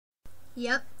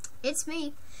Yep, it's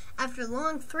me. After a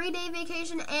long 3-day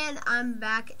vacation, and I'm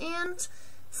back. And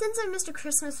since I missed a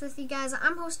Christmas with you guys,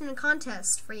 I'm hosting a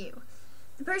contest for you.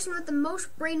 The person with the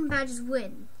most Braden badges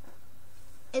win.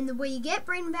 And the way you get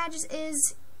Braden badges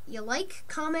is you like,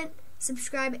 comment,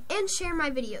 subscribe, and share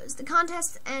my videos. The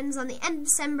contest ends on the end of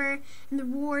December, and the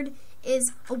reward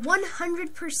is a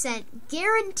 100%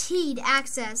 guaranteed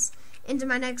access into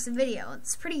my next video.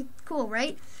 It's pretty cool,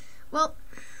 right? Well,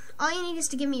 all you need is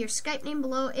to give me your Skype name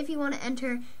below if you want to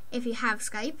enter, if you have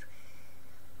Skype,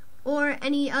 or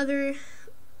any other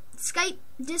Skype,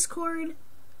 Discord,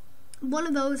 one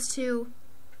of those two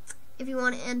if you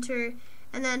want to enter,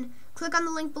 and then click on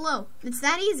the link below. It's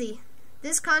that easy.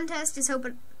 This contest is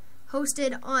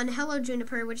hosted on Hello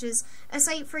Juniper, which is a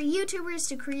site for YouTubers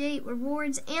to create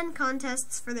rewards and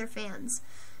contests for their fans.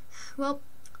 Well,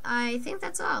 I think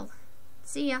that's all.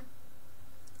 See ya.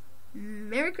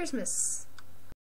 Merry Christmas.